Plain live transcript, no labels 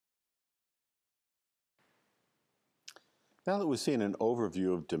Now that we've seen an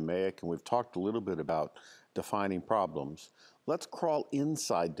overview of DMAIC and we've talked a little bit about defining problems, let's crawl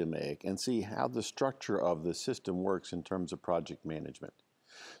inside DMAIC and see how the structure of the system works in terms of project management.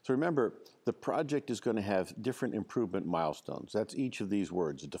 So remember, the project is going to have different improvement milestones. That's each of these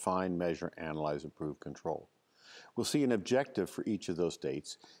words: define, measure, analyze, improve, control. We'll see an objective for each of those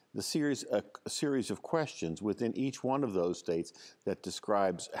states, a series of questions within each one of those states that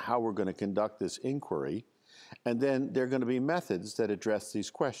describes how we're going to conduct this inquiry, and then there are going to be methods that address these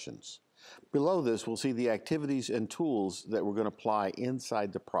questions. Below this, we'll see the activities and tools that we're going to apply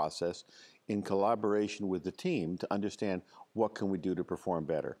inside the process in collaboration with the team to understand what can we do to perform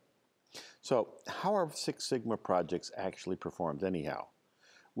better. So, how are Six Sigma projects actually performed anyhow?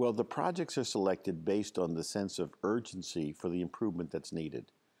 Well, the projects are selected based on the sense of urgency for the improvement that's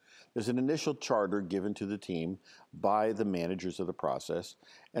needed. There's an initial charter given to the team by the managers of the process,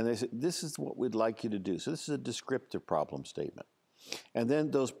 and they say, this is what we'd like you to do. So this is a descriptive problem statement. And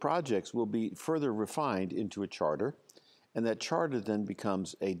then those projects will be further refined into a charter, and that charter then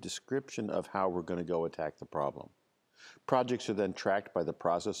becomes a description of how we're going to go attack the problem. Projects are then tracked by the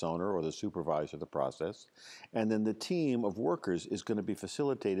process owner or the supervisor of the process, and then the team of workers is going to be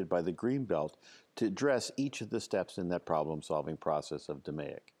facilitated by the green belt to address each of the steps in that problem-solving process of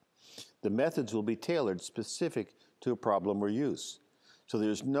DMAIC. The methods will be tailored specific to a problem or use. So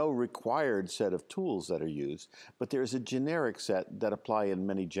there's no required set of tools that are used, but there's a generic set that apply in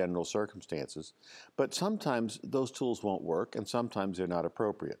many general circumstances. But sometimes those tools won't work, and sometimes they're not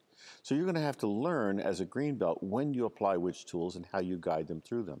appropriate. So you're going to have to learn as a green belt when you apply which tools and how you guide them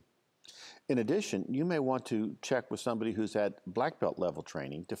through them. In addition, you may want to check with somebody who's at black belt level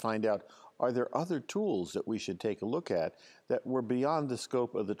training to find out, are there other tools that we should take a look at that were beyond the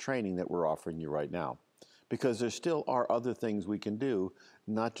scope of the training that we're offering you right now? Because there still are other things we can do,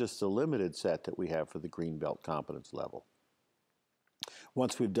 not just the limited set that we have for the green belt competence level.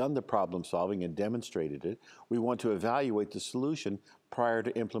 Once we've done the problem solving and demonstrated it, we want to evaluate the solution prior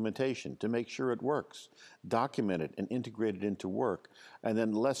to implementation to make sure it works, document it and integrate it into work, and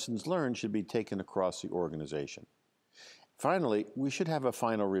then lessons learned should be taken across the organization. Finally, we should have a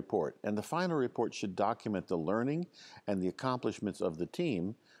final report, and the final report should document the learning and the accomplishments of the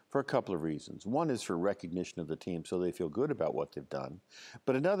team for a couple of reasons. One is for recognition of the team so they feel good about what they've done,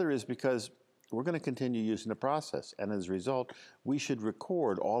 but another is because we're going to continue using the process, and as a result, we should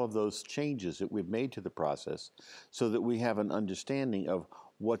record all of those changes that we've made to the process so that we have an understanding of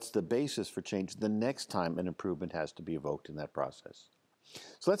what's the basis for change the next time an improvement has to be evoked in that process.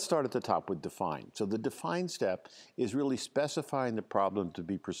 So let's start at the top with define. So the define step is really specifying the problem to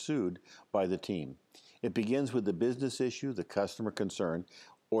be pursued by the team. It begins with the business issue, the customer concern,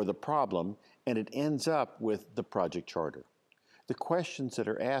 or the problem, and it ends up with the project charter. The questions that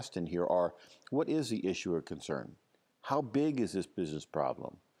are asked in here are, what is the issue or concern? How big is this business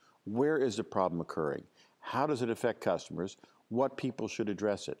problem? Where is the problem occurring? How does it affect customers? What people should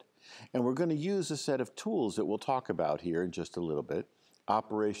address it? And we're going to use a set of tools that we'll talk about here in just a little bit.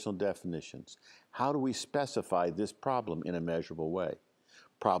 Operational definitions. How do we specify this problem in a measurable way?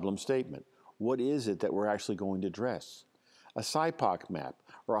 Problem statement. What is it that we're actually going to address? A SIPOC map,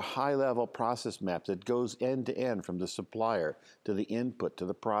 or a high-level process map that goes end-to-end from the supplier to the input, to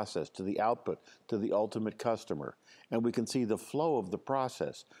the process, to the output, to the ultimate customer. And we can see the flow of the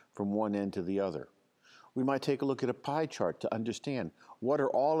process from one end to the other. We might take a look at a pie chart to understand what are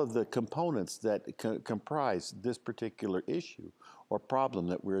all of the components that comprise this particular issue or problem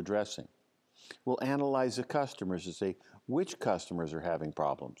that we're addressing. We'll analyze the customers to say which customers are having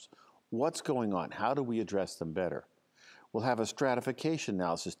problems, what's going on, how do we address them better. We'll have a stratification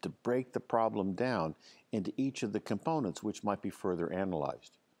analysis to break the problem down into each of the components which might be further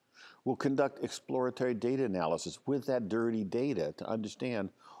analyzed. We'll conduct exploratory data analysis with that dirty data to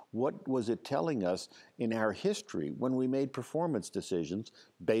understand what was it telling us in our history when we made performance decisions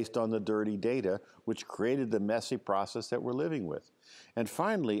based on the dirty data which created the messy process that we're living with. And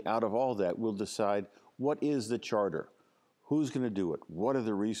finally, out of all that, we'll decide what is the charter. Who's going to do it? What are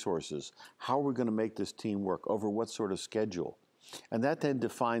the resources? How are we going to make this team work? Over what sort of schedule? And that then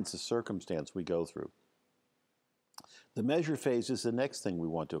defines the circumstance we go through. The measure phase is the next thing we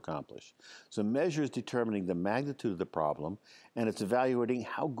want to accomplish. So measure is determining the magnitude of the problem, and it's evaluating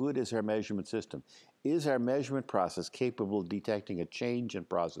how good is our measurement system. Is our measurement process capable of detecting a change in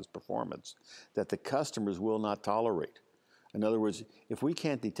process performance that the customers will not tolerate? In other words, if we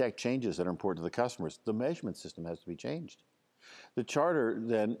can't detect changes that are important to the customers, the measurement system has to be changed. The charter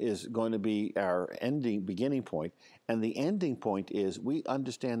then is going to be our beginning point, and the ending point is we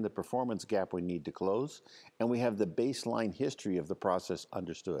understand the performance gap we need to close, and we have the baseline history of the process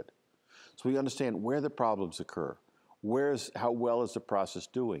understood. So we understand where the problems occur, How well is the process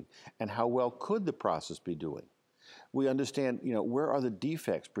doing? And how well could the process be doing? We understand, where are the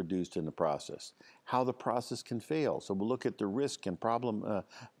defects produced in the process? How the process can fail. So we'll look at the risk and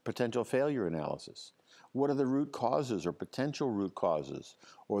potential failure analysis. What are the root causes or potential root causes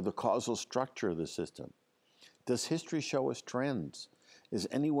or the causal structure of the system? Does history show us trends? Is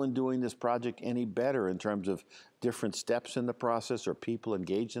anyone doing this project any better in terms of different steps in the process or people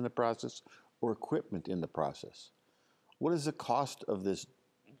engaged in the process or equipment in the process? What is the cost of this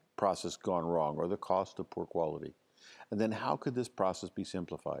process gone wrong or the cost of poor quality? And then how could this process be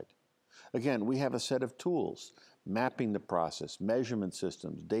simplified? Again, we have a set of tools, mapping the process, measurement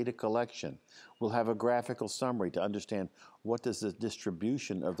systems, data collection. We'll have a graphical summary to understand what does the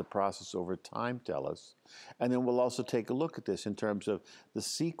distribution of the process over time tell us. And then we'll also take a look at this in terms of the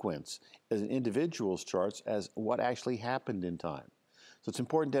sequence as an individual's charts as what actually happened in time. So it's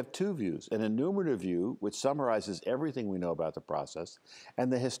important to have two views, an enumerative view, which summarizes everything we know about the process,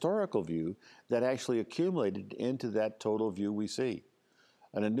 and the historical view that actually accumulated into that total view we see.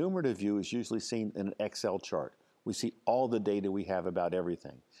 An enumerative view is usually seen in an Excel chart. We see all the data we have about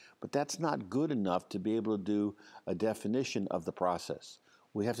everything. But that's not good enough to be able to do a definition of the process.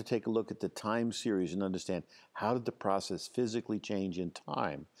 We have to take a look at the time series and understand how did the process physically change in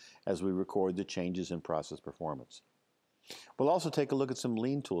time as we record the changes in process performance. We'll also take a look at some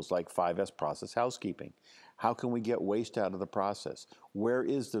lean tools like 5S process housekeeping. How can we get waste out of the process? Where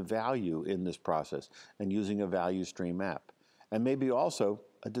is the value in this process? And using a value stream map. And maybe also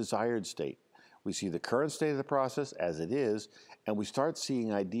a desired state. We see the current state of the process as it is, and we start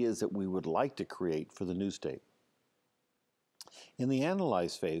seeing ideas that we would like to create for the new state. In the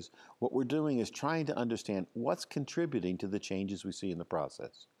analyze phase, what we're doing is trying to understand what's contributing to the changes we see in the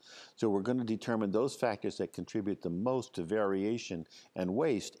process. So we're going to determine those factors that contribute the most to variation and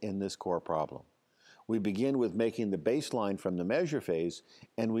waste in this core problem. We begin with making the baseline from the measure phase,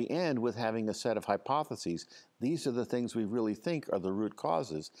 and we end with having a set of hypotheses. These are the things we really think are the root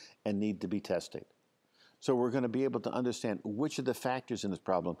causes and need to be tested. So we're going to be able to understand which of the factors in this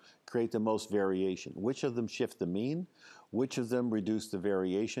problem create the most variation, which of them shift the mean, which of them reduce the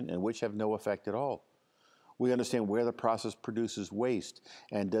variation, and which have no effect at all. We understand where the process produces waste,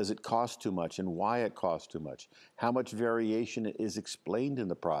 and does it cost too much, and why it costs too much, how much variation is explained in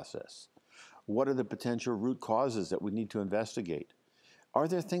the process. What are the potential root causes that we need to investigate? Are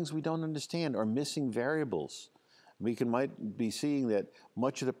there things we don't understand or missing variables? Might be seeing that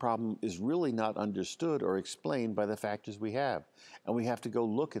much of the problem is really not understood or explained by the factors we have, and we have to go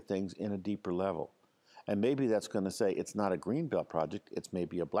look at things in a deeper level. And maybe that's going to say it's not a green belt project, it's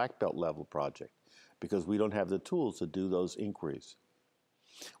maybe a black belt level project, because we don't have the tools to do those inquiries.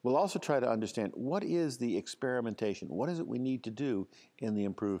 We'll also try to understand what is the experimentation, what is it we need to do in the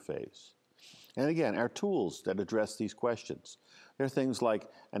improve phase. And again, our tools that address these questions. They're things like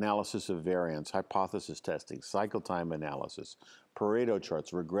analysis of variance, hypothesis testing, cycle time analysis, Pareto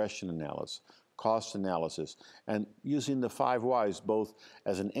charts, regression analysis, cost analysis, and using the 5 whys both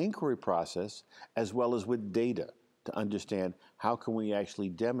as an inquiry process as well as with data to understand how can we actually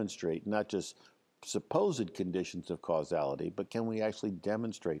demonstrate not just supposed conditions of causality, but can we actually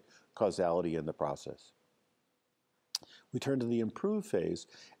demonstrate causality in the process. We turn to the improve phase,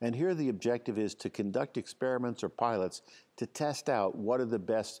 and here the objective is to conduct experiments or pilots to test out what are the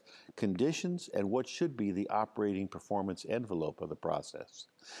best conditions and what should be the operating performance envelope of the process.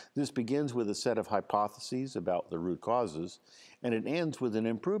 This begins with a set of hypotheses about the root causes, and it ends with an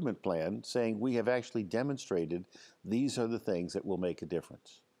improvement plan saying we have actually demonstrated these are the things that will make a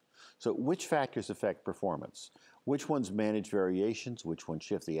difference. So which factors affect performance? Which ones manage variations? Which ones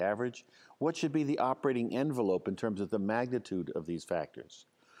shift the average? What should be the operating envelope in terms of the magnitude of these factors?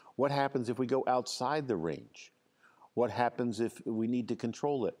 What happens if we go outside the range? What happens if we need to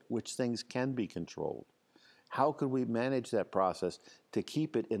control it? Which things can be controlled? How could we manage that process to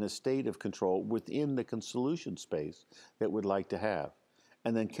keep it in a state of control within the solution space that we'd like to have?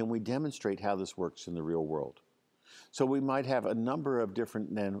 And then can we demonstrate how this works in the real world? So we might have a number of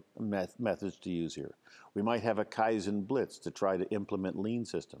different methods to use here. We might have a Kaizen blitz to try to implement lean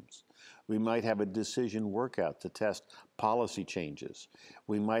systems. We might have a decision workout to test policy changes.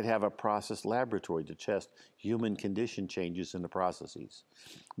 We might have a process laboratory to test human condition changes in the processes.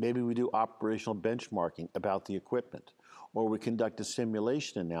 Maybe we do operational benchmarking about the equipment, or we conduct a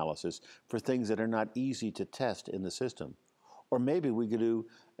simulation analysis for things that are not easy to test in the system. Or maybe we could do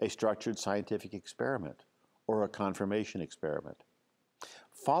a structured scientific experiment or a confirmation experiment.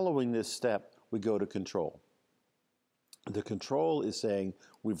 Following this step, we go to control. The control is saying,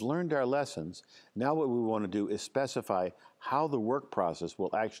 we've learned our lessons. Now what we want to do is specify how the work process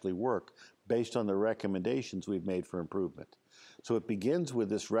will actually work based on the recommendations we've made for improvement. So it begins with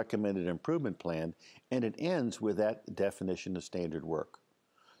this recommended improvement plan, and it ends with that definition of standard work.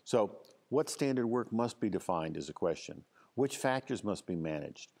 So what standard work must be defined is a question. Which factors must be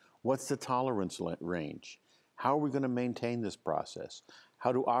managed? What's the tolerance range? How are we going to maintain this process?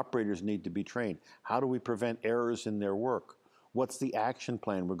 How do operators need to be trained? How do we prevent errors in their work? What's the action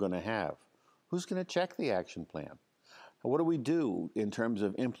plan we're going to have? Who's going to check the action plan? What do we do in terms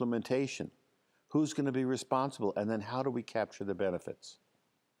of implementation? Who's going to be responsible? And then how do we capture the benefits?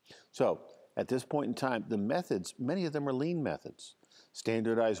 So at this point in time, the methods, many of them are lean methods.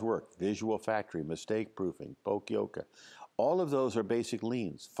 Standardized work, visual factory, mistake proofing, Pokioka. All of those are basic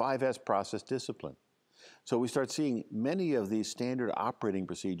leans, 5S process discipline. So we start seeing many of these standard operating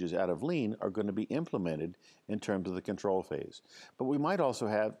procedures out of lean are going to be implemented in terms of the control phase. But we might also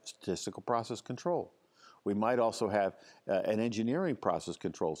have statistical process control. We might also have an engineering process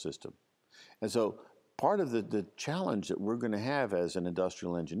control system. And so part of the challenge that we're going to have as an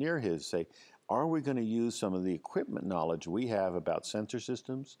industrial engineer here is say, are we going to use some of the equipment knowledge we have about sensor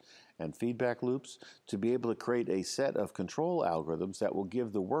systems and feedback loops to be able to create a set of control algorithms that will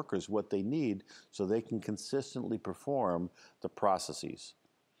give the workers what they need so they can consistently perform the processes?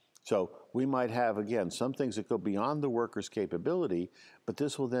 So we might have, again, some things that go beyond the worker's capability, but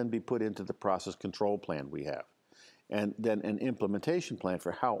this will then be put into the process control plan we have. And then an implementation plan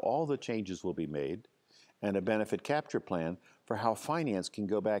for how all the changes will be made, and a benefit capture plan for how finance can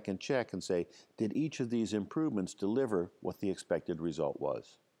go back and check and say, did each of these improvements deliver what the expected result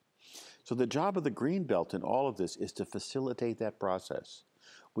was? So the job of the green belt in all of this is to facilitate that process.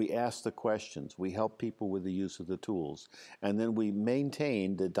 We ask the questions, we help people with the use of the tools, and then we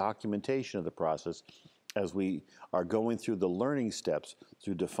maintain the documentation of the process as we are going through the learning steps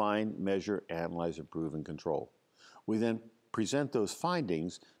through define, measure, analyze, improve, and control. We then present those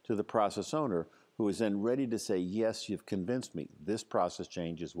findings to the process owner, who is then ready to say, yes, you've convinced me. This process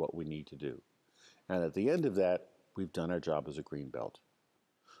change is what we need to do. And at the end of that, we've done our job as a green belt.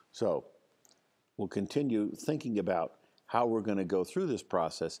 So we'll continue thinking about how we're going to go through this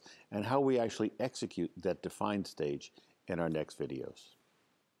process and how we actually execute that defined stage in our next videos.